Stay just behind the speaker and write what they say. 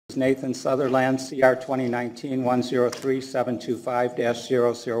Nathan Sutherland, CR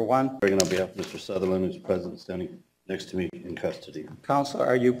 2019-103-725-001. Bringing on behalf of Mr. Sutherland, who's present, standing next to me in custody. Counsel,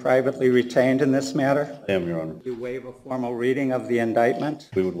 are you privately retained in this matter? I am, Your Honor. Do you waive a formal reading of the indictment?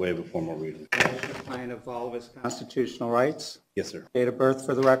 We would waive a formal reading. Does your client have all of his constitutional rights? Yes, sir. Date of birth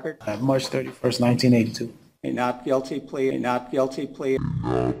for the record? March 31st, 1982. A not guilty plea, a not guilty plea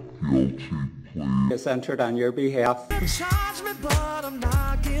is entered on your behalf. Charge me, but I'm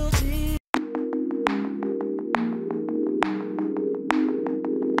not guilty.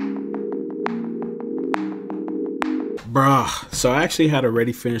 Bruh, so I actually had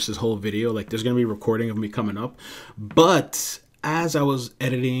already finished this whole video. Like, there's gonna be a recording of me coming up, but as I was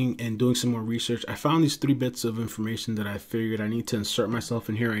editing and doing some more research, I found these 3 bits of information that I figured I need to insert myself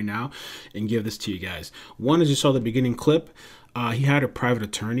in here right now and give this to you guys. One is, you saw the beginning clip. He had a private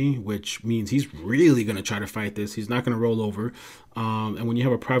attorney, which means he's really going to try to fight this. He's not going to roll over. And when you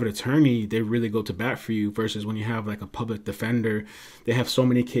have a private attorney, they really go to bat for you, versus when you have like a public defender, they have so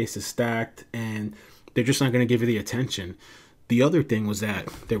many cases stacked and they're just not going to give you the attention. The other thing was that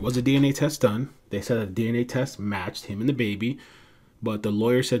there was a DNA test done. They said that the DNA test matched him and the baby, but the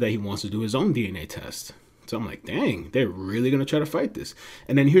lawyer said that he wants to do his own DNA test. So I'm like, dang, they're really going to try to fight this.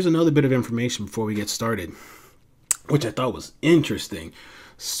 And then here's another bit of information before we get started, which I thought was interesting.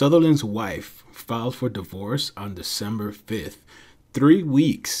 Sutherland's wife filed for divorce on December 5th, 3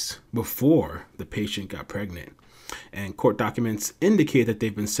 weeks before the patient got pregnant. And court documents indicate that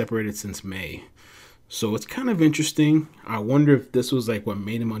they've been separated since May. So it's kind of interesting. I wonder if this was like what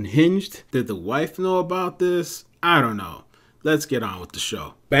made him unhinged. Did the wife know about this? I don't know. Let's get on with the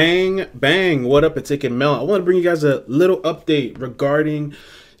show. Bang, bang. What up, it's iCkEdMeL. I want to bring you guys a little update regarding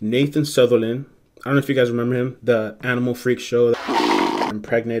Nathan Sutherland. I don't know if you guys remember him, the animal freak show that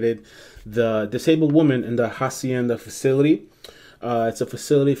impregnated the disabled woman in the Hacienda facility. It's a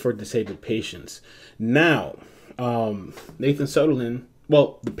facility for disabled patients. Now, Nathan Sutherland,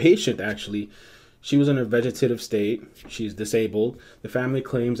 well, the patient actually, she was in a vegetative state. She's disabled. The family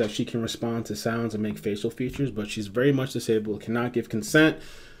claims that she can respond to sounds and make facial features, but she's very much disabled, cannot give consent.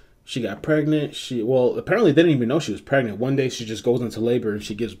 She got pregnant. Well, apparently they didn't even know she was pregnant. One day she just goes into labor and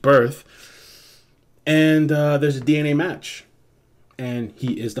she gives birth. And there's a DNA match. And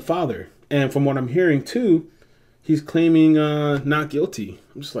he is the father. And from what I'm hearing too, he's claiming not guilty.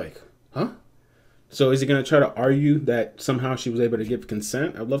 I'm just like, huh? So is he going to try to argue that somehow she was able to give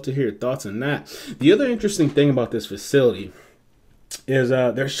consent? I'd love to hear your thoughts on that. The other interesting thing about this facility is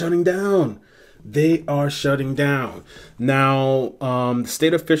they're shutting down. They are shutting down. Now, the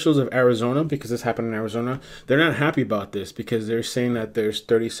state officials of Arizona, because this happened in Arizona, they're not happy about this because they're saying that there's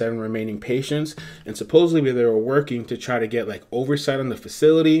 37 remaining patients, and supposedly they were working to try to get like oversight on the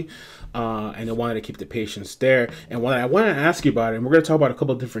facility, and they wanted to keep the patients there. And what I want to ask you about it, and we're going to talk about a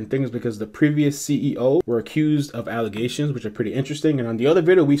couple of different things, because the previous CEO were accused of allegations, which are pretty interesting. And on the other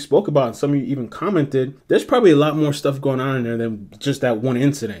video we spoke about, and some of you even commented, there's probably a lot more stuff going on in there than just that one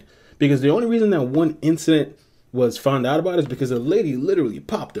incident. Because the only reason that one incident was found out about is because the lady literally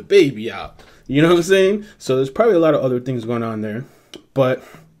popped a baby out. You know what I'm saying? So there's probably a lot of other things going on there. But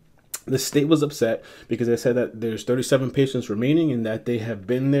the state was upset because they said that there's 37 patients remaining and that they have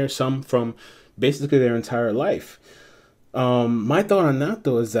been there, some from basically their entire life. My thought on that,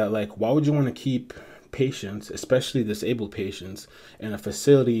 though, is that, like, why would you want to keep patients, especially disabled patients, in a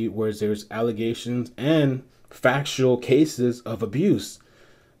facility where there's allegations and factual cases of abuse?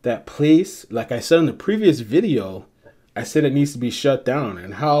 That place, like I said in the previous video, I said it needs to be shut down.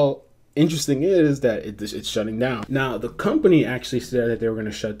 And how interesting it is that it's shutting down. Now, the company actually said that they were going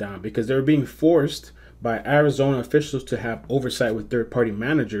to shut down because they were being forced by Arizona officials to have oversight with third-party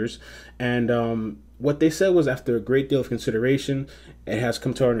managers. And what they said was, after a great deal of consideration, it has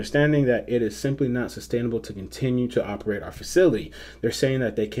come to our understanding that it is simply not sustainable to continue to operate our facility. They're saying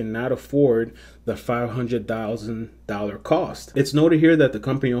that they cannot afford the $500,000 cost. It's noted here that the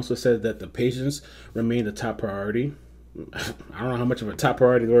company also said that the patients remain the top priority. I don't know how much of a top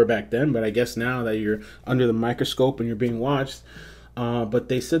priority they were back then, but I guess now that you're under the microscope and you're being watched. But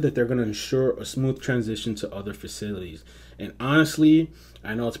they said that they're going to ensure a smooth transition to other facilities. And honestly,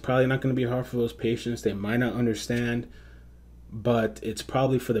 I know it's probably not going to be hard for those patients. They might not understand, but it's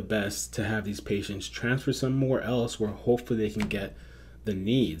probably for the best to have these patients transfer somewhere else where hopefully they can get the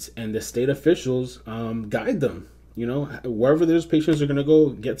needs. And the state officials guide them. You know, wherever those patients are going to go,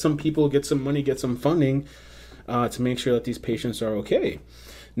 get some people, get some money, get some funding to make sure that these patients are okay.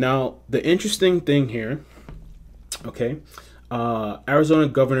 Now, the interesting thing here, okay, Arizona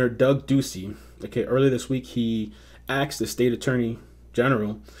Governor Doug Ducey, okay, earlier this week, he asked the state attorney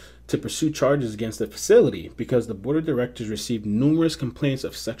general to pursue charges against the facility because the board of directors received numerous complaints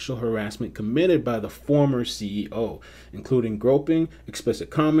of sexual harassment committed by the former CEO, including groping, explicit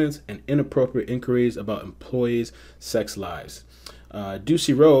comments, and inappropriate inquiries about employees' sex lives.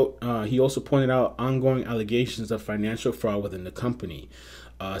 Ducey wrote, he also pointed out ongoing allegations of financial fraud within the company.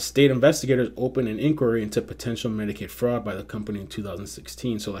 State investigators opened an inquiry into potential Medicaid fraud by the company in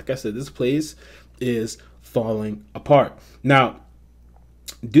 2016. So like I said, this place is falling apart. Now,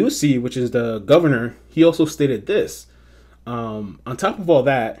 Ducey, which is the governor, he also stated this. On top of all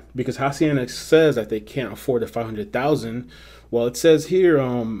that, because Hacienda says that they can't afford the $500,000, well, it says here,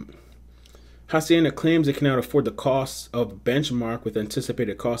 Hacienda claims it cannot afford the costs of benchmark with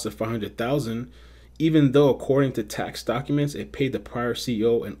anticipated costs of $500,000, even though, according to tax documents, it paid the prior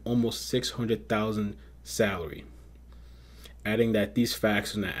CEO an almost $600,000 salary. Adding that these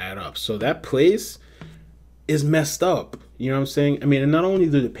facts are going to add up. So that place is messed up. You know what I'm saying? I mean, and not only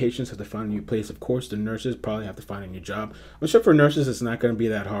do the patients have to find a new place, of course, the nurses probably have to find a new job. I'm sure for nurses, it's not going to be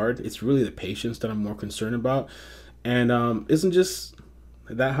that hard. It's really the patients that I'm more concerned about. And isn't just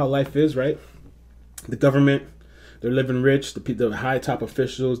that how life is, right? The government, they're living rich, the high top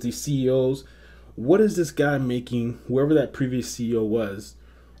officials, these CEOs. What is this guy making, whoever that previous CEO was,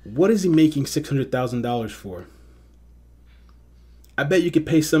 what is he making $600,000 for? I bet you could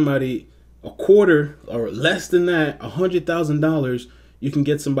pay somebody a quarter or less than that, $100,000, you can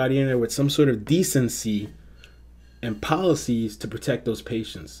get somebody in there with some sort of decency and policies to protect those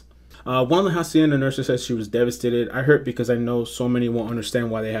patients. One of the Hacienda nurses says she was devastated. I hurt because I know so many won't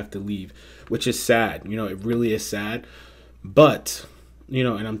understand why they have to leave, which is sad. You know, it really is sad. But, you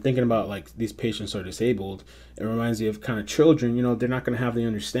know, and I'm thinking about like these patients are disabled. It reminds me of kind of children, you know, they're not going to have the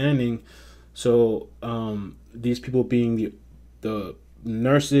understanding. So these people being the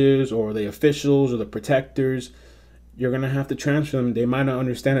nurses or the officials or the protectors, you're going to have to transfer them. They might not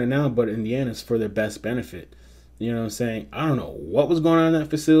understand it now, but in the end, it's for their best benefit. You know what I'm saying? I don't know what was going on in that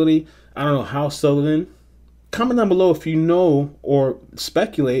facility. I don't know how Sutherland. Comment down below if you know or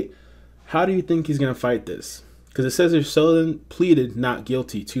speculate. How do you think he's going to fight this? Because it says here Sutherland pleaded not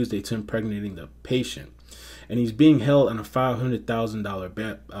guilty Tuesday to impregnating the patient. And he's being held on a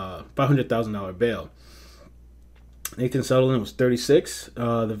 $500,000 bail. Nathan Sutherland was 36.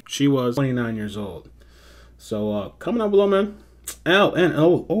 She was 29 years old. So comment down below, man.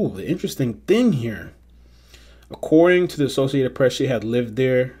 The interesting thing here. According to the Associated Press, she had lived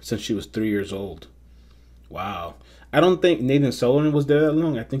there since she was 3 years old. Wow. I don't think Nathan Sutherland was there that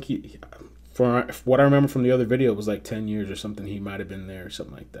long. I think he, for what I remember from the other video, it was like 10 years or something. He might have been there or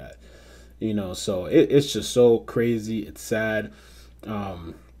something like that. You know, so it's just so crazy. It's sad.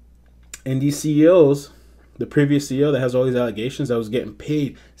 And these CEOs, the previous CEO that has all these allegations that was getting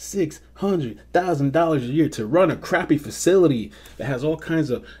paid $600,000 a year to run a crappy facility that has all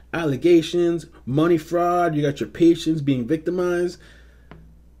kinds of allegations, money fraud, you got your patients being victimized.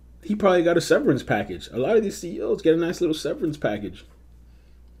 He probably got a severance package. A lot of these CEOs get a nice little severance package.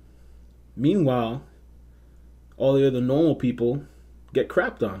 Meanwhile, all the other normal people get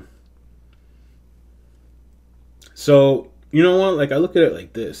crapped on. So, you know what? Like, I look at it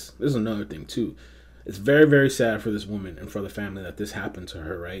like this. This is another thing, too. It's very, very sad for this woman and for the family that this happened to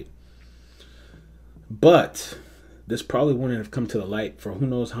her, right? But this probably wouldn't have come to the light for who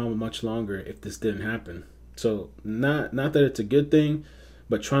knows how much longer if this didn't happen. So not that it's a good thing,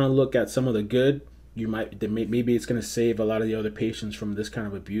 but trying to look at some of the good, maybe it's going to save a lot of the other patients from this kind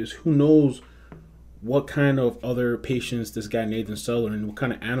of abuse. Who knows what kind of other patients this guy Nathan Sutherland, what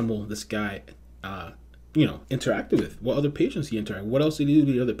kind of animal this guy interacted with, what other patients he interacted with, what else did he do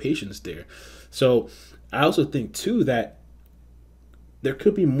to the other patients there. So I also think too that there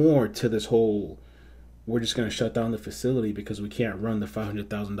could be more to this whole, we're just going to shut down the facility because we can't run the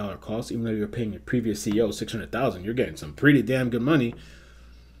 $500,000 cost, even though you're paying your previous CEO $600,000. You're getting some pretty damn good money.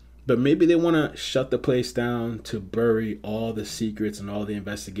 But maybe they want to shut the place down to bury all the secrets and all the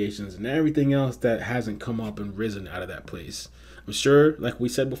investigations and everything else that hasn't come up and risen out of that place. I'm sure, like we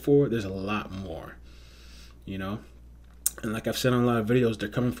said before, there's a lot more, you know. And like I've said on a lot of videos, they're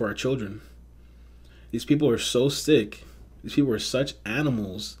coming for our children. These people are so sick. These people are such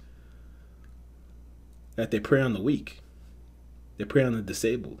animals that they prey on the weak. They prey on the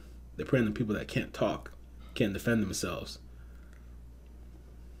disabled. They prey on the people that can't talk, can't defend themselves.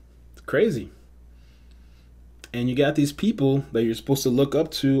 It's crazy. And you got these people that you're supposed to look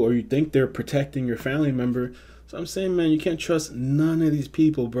up to, or you think they're protecting your family member. So I'm saying, man, you can't trust none of these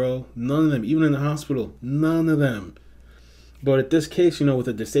people, bro. None of them. Even in the hospital, none of them. But at this case, you know, with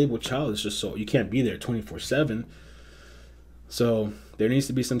a disabled child, it's just so you can't be there 24/7. So there needs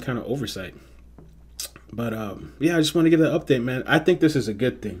to be some kind of oversight. But yeah, I just want to give that update, man. I think this is a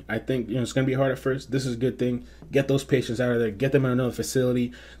good thing. I think, you know, it's going to be hard at first. This is a good thing. Get those patients out of there. Get them in another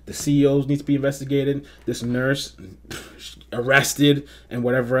facility. The CEOs need to be investigated. This nurse arrested and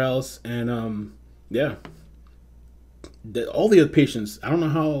whatever else. And yeah, all the other patients. I don't know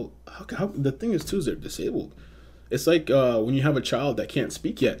how the thing is too is they're disabled. It's like when you have a child that can't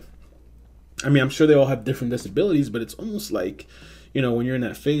speak yet. I mean, I'm sure they all have different disabilities, but it's almost like, you know, when you're in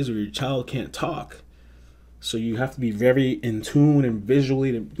that phase where your child can't talk. So you have to be very in tune and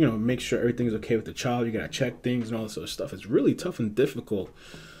visually to, you know, make sure everything's okay with the child. You got to check things and all this sort of stuff. It's really tough and difficult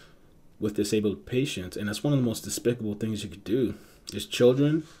with disabled patients. And that's one of the most despicable things you could do is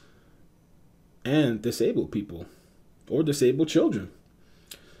children and disabled people or disabled children.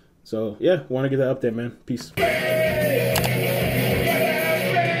 So yeah, want to get that update, man. Peace.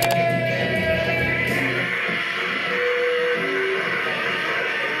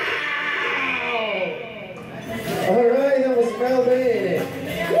 All right, that was well done.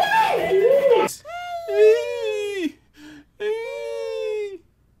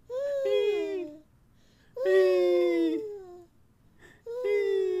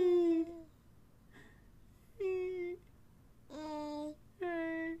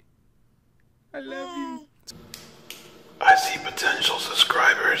 I love you. I see potential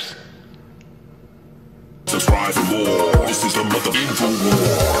subscribers. Subscribe for more. This is the mother info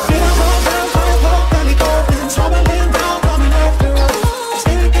war.